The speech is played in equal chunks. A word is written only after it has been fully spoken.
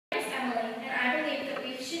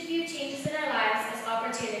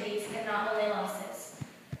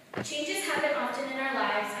Changes happen often in our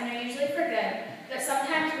lives and are usually for good, but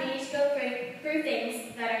sometimes we need to go through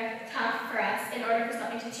things that are tough for us in order for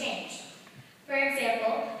something to change. For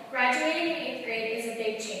example, graduating in 8th grade is a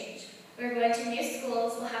big change. We're going to new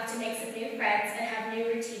schools, we'll have to make some new friends and have new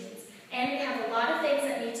routines, and we have a lot of things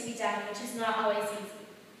that need to be done, which is not always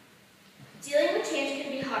easy. Dealing with change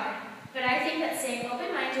can be hard, but I think that staying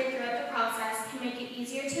open-minded throughout the process can make it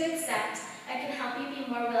easier to accept and can help you be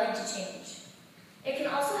more willing to change. It can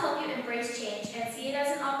also help you embrace change and see it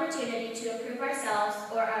as an opportunity to improve ourselves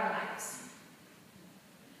or our lives.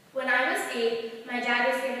 When I was 8, my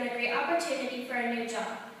dad was given a great opportunity for a new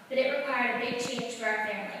job, but it required a big change for our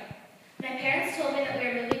family. My parents told me that we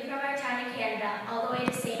were moving from our town in Canada all the way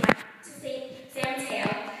to St. Sam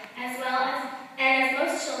Tail, and as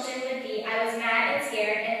most children would be, I was mad and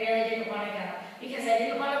scared and really didn't want to go, because I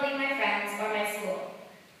didn't want to leave my friends or my school.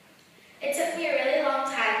 It took me a really long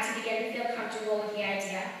time to begin to feel comfortable with the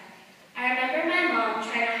idea. I remember my mom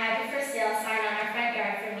trying to hide the for sale sign on our front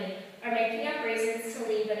yard for me, or making up reasons to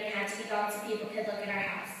leave when it had to be gone so people could look at our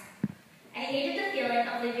house. I hated the feeling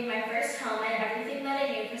of leaving my first home and everything that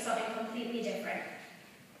I knew for something completely different.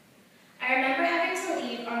 I remember having to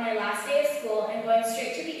leave on my last day of school and going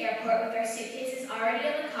straight to the airport with our suitcases already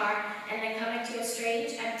in the car and then coming to a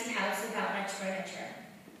strange, empty house without much furniture.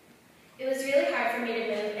 It was really hard for me to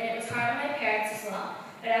move, and it was hard on my parents as well,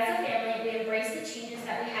 but as a family, we embraced the changes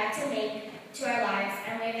that we had to make to our lives,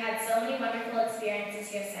 and we've had so many wonderful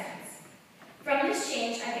experiences here since. From this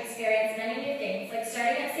change, I've experienced many new things, like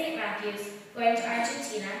starting at St. Matthew's, going to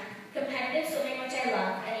Argentina, competitive swimming, which I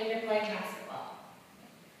love, and even playing basketball.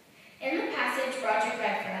 In the passage Roger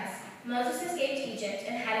read for us, Moses escaped Egypt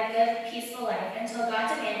and had a good, peaceful life until God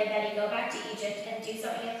demanded that he go back to Egypt and do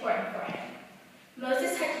something important for him.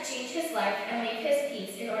 Moses had to change his life and leave his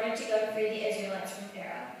peace in order to go free the Israelites from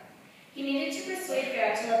Pharaoh. He needed to persuade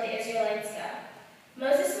Pharaoh to let the Israelites go.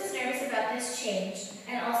 Moses was nervous about this change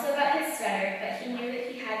and also about his stutter, but he knew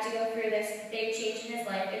that he had to go through this big change in his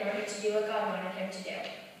life in order to do what God wanted him to do.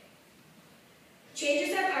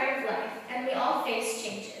 Changes are part of life, and we all face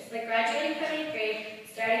changes, like graduating from 8th grade,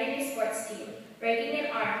 starting a new sports team, breaking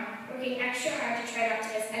an arm, working extra hard to try not to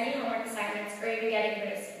miss any homework assignments, or even getting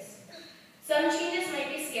braces. Some changes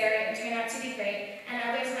might be scary and turn out to be great, and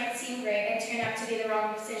others might seem great and turn out to be the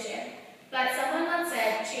wrong decision. But someone once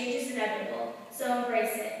said, change is inevitable, so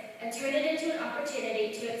embrace it, and turn it into an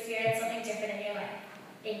opportunity to experience something different in your life.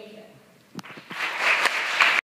 Thank you.